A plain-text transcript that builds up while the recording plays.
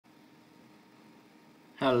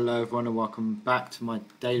Hello everyone and welcome back to my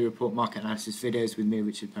daily report market analysis videos with me,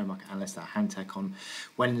 Richard Perry, market analyst at Hantec, on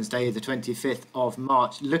Wednesday the 25th of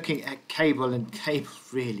March. Looking at cable, and cable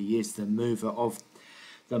really is the mover of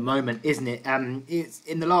the moment, isn't it? It's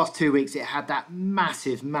in the last 2 weeks it had that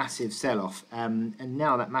massive sell-off, and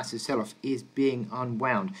now that massive sell-off is being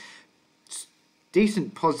unwound.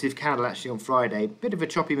 Decent positive candle actually on Friday, bit of a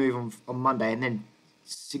choppy move on Monday, and then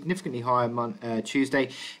significantly higher Tuesday,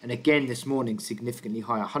 and again this morning significantly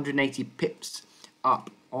higher, 180 pips up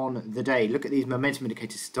on the day. Look at these momentum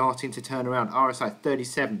indicators starting to turn around. RSI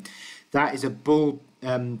 37, that is a bull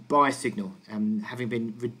buy signal, having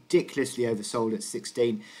been ridiculously oversold at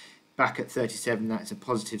 16, back at 37, that is a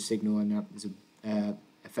positive signal, and that is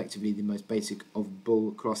effectively the most basic of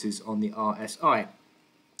bull crosses on the RSI.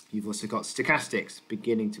 You've also got stochastics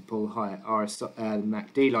beginning to pull higher.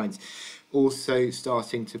 MACD lines also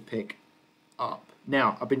starting to pick up.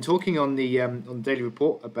 Now, I've been talking on the daily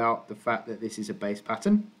report about the fact that this is a base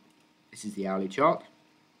pattern. This is the hourly chart,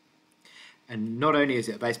 and not only is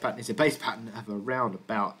it a base pattern, it's a base pattern of around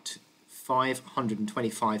about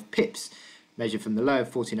 525 pips, measured from the low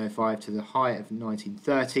of 1405 to the high of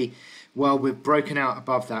 1930. Well, we've broken out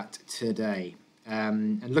above that today.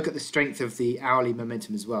 And look at the strength of the hourly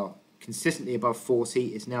momentum as well. Consistently above 40,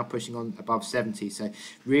 it's now pushing on above 70, so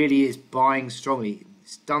really is buying strongly.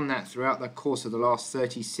 It's done that throughout the course of the last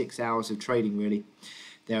 36 hours of trading, really,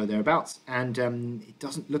 there or thereabouts, and it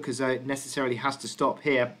doesn't look as though it necessarily has to stop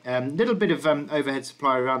here. Little bit of overhead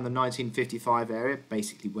supply around the 1955 area,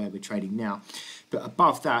 basically where we're trading now, but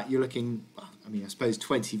above that you're looking, I mean, I suppose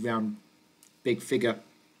 20 round big figure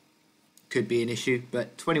could be an issue,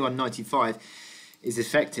 but 21.95 is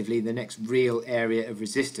effectively the next real area of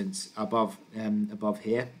resistance above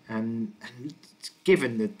here, and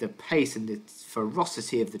given the pace and the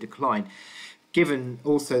ferocity of the decline, given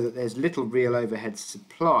also that there's little real overhead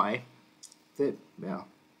supply, that, well,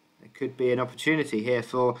 there could be an opportunity here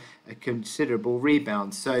for a considerable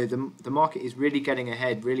rebound. So the market is really getting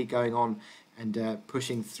ahead, really going on and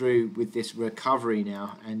pushing through with this recovery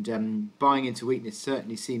now, and buying into weakness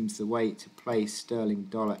certainly seems the way to play sterling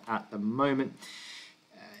dollar at the moment.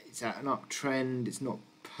 It's at an uptrend. It's not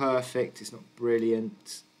perfect, it's not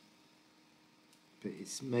brilliant, but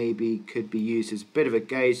it's maybe could be used as a bit of a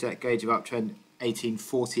gauge, that gauge of uptrend,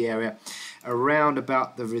 1840 area, around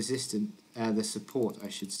about the resistance, the support I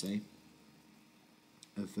should say,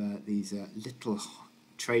 of these little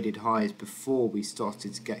traded highs before we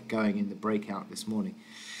started to get going in the breakout this morning.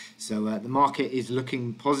 So the market is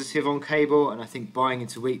looking positive on cable, and I think buying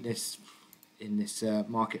into weakness in this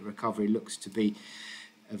market recovery looks to be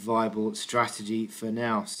a viable strategy for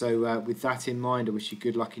now. So with that in mind, I wish you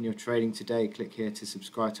good luck in your trading today. Click here to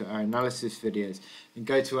subscribe to our analysis videos and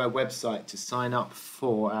go to our website to sign up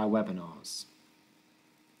for our webinars.